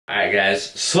Alright guys,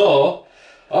 so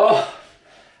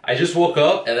I just woke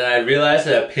up and then I realized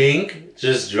that Apink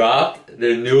just dropped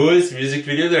their newest music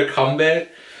video, their comeback.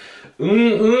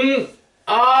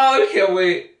 I can't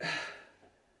wait.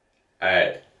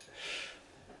 Alright,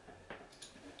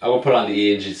 I will put on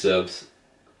the ENG subs.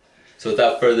 So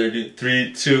without further ado,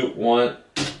 3, 2, 1.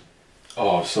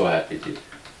 Oh, I'm so happy, dude.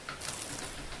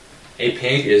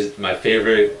 Apink is my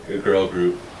favorite girl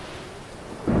group.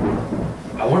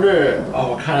 I wonder,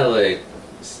 what kind of like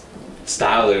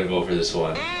style they're gonna go for this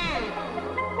one.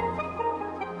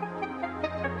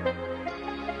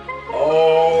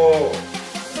 Oh.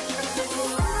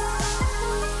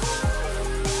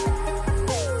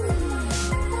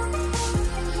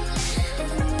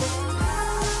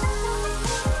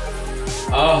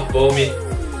 Oh, Bomi.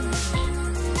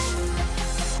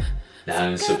 Nah,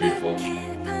 it's so beautiful.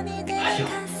 Ayo.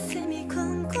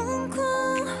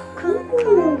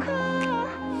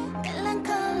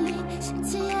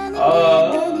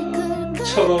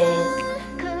 처럼.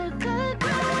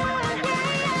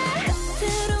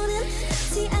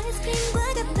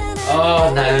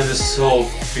 Oh, Nayeon is so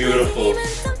beautiful.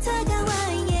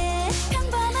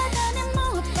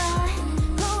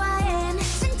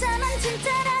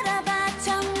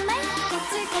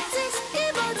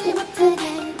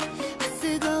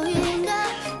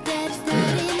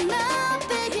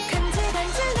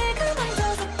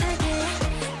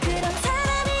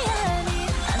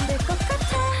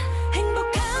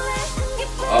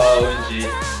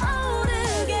 OMG.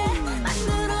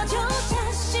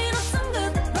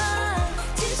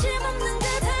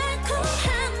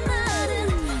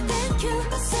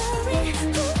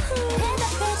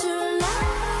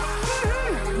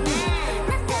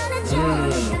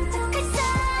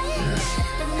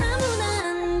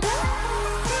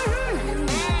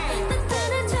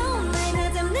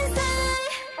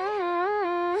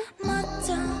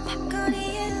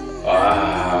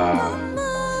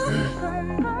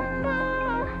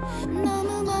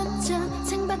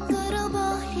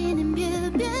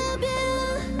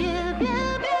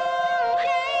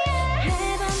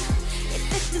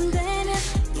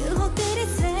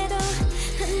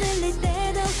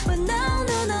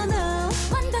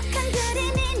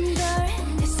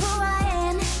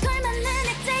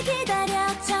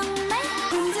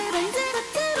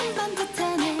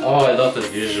 Oh, I love the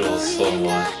visuals so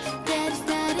much.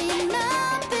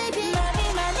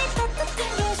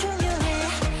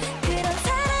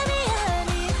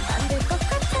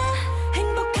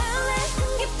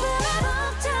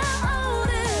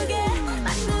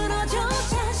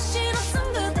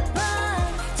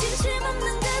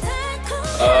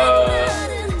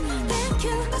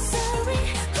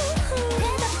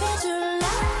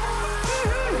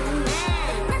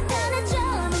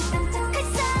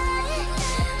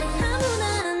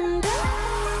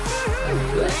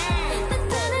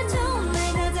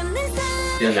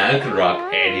 Yeah, now I could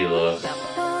rock any look.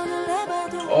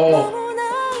 Oh.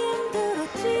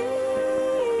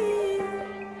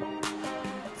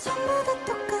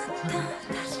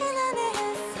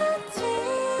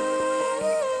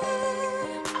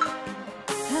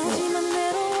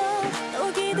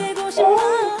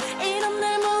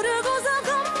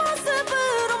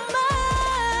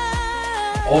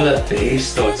 Oh, that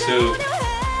bass though too.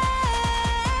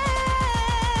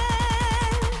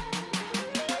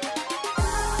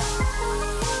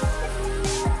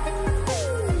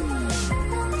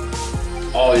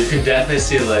 Oh, you can definitely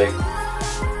see like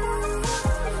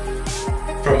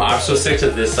from I'm So Sick to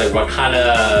this, like what kind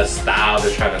of style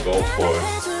they're trying to go for.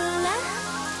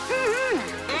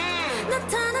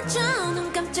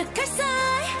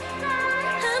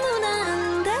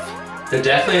 They're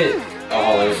definitely.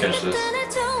 Oh, let me finish this.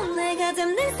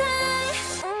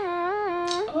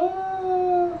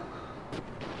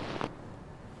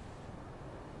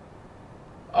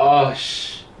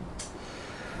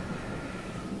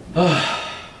 Oh,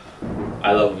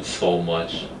 I love him so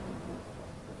much.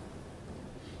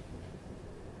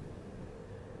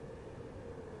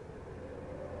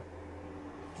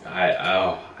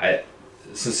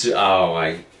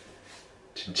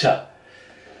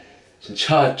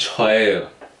 진짜 저예요.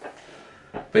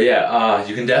 But yeah,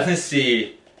 you can definitely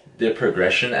see their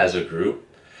progression as a group.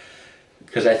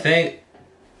 Because I think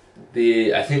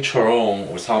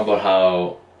Chorong was talking about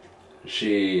how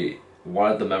she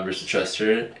wanted the members to trust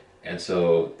her, and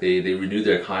so they renewed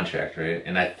their contract, right?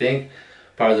 And I think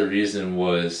part of the reason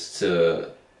was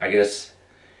to, I guess,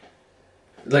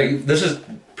 like this is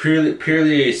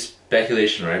purely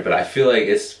speculation, right? But I feel like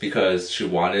it's because she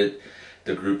wanted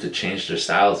the group to change their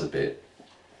styles a bit.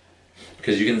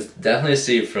 Because you can definitely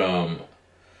see from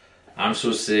I'm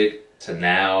So Sick to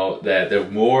now that they're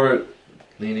more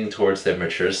leaning towards their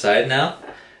mature side now,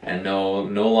 and no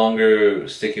longer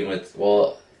sticking with,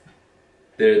 well,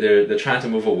 they're trying to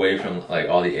move away from like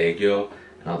all the egg yolk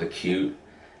and all the cute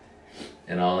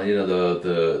and all, you know,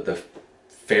 the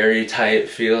fairy type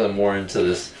feel, and more into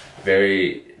this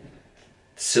very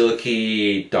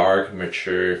silky, dark,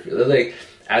 mature feel. Like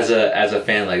as a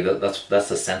fan, like that's the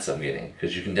sense I'm getting,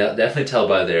 because you can definitely tell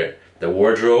by their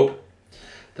wardrobe,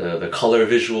 the color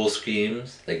visual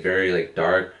schemes, like very like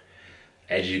dark,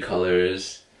 edgy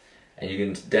colors, and you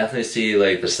can definitely see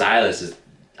like the stylist is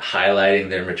highlighting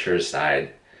their mature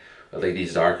side with like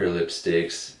these darker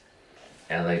lipsticks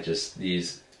and like just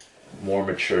these more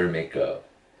mature makeup.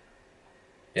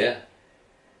 Yeah,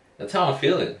 that's how I'm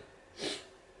feeling.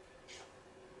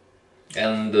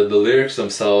 And the lyrics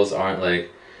themselves aren't like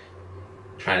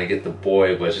trying to get the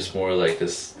boy, but just more like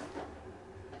this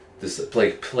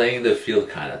like playing the field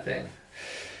kind of thing.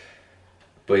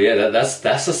 But yeah, that's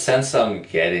the sense I'm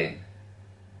getting.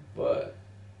 But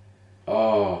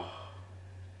oh,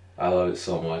 I love it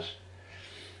so much.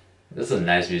 This is a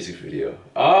nice music video.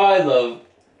 Oh, I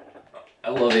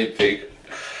love Apink.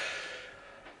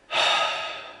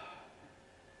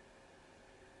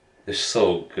 They're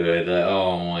so good. Like,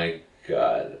 oh my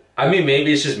god. I mean,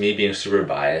 maybe it's just me being super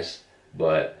biased,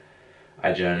 but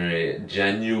I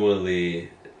genuinely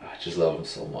I just love them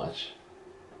so much.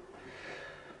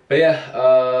 But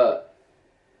yeah,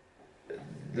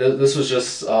 this was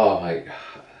just, oh my god.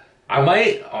 I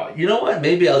might, you know what?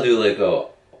 Maybe I'll do like a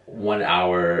 1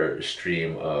 hour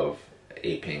stream of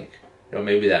Apink. You know,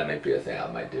 maybe that might be a thing I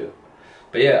might do.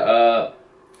 But yeah,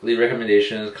 leave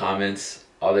recommendations, comments,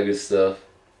 all that good stuff.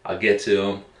 I'll get to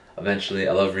them eventually.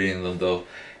 I love reading them though.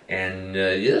 And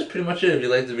yeah, that's pretty much it. If you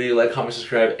like the video, like, comment,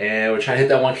 subscribe, and we're trying to hit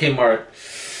that 1K mark.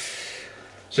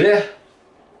 So yeah,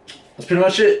 that's pretty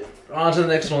much it. On to the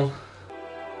next one.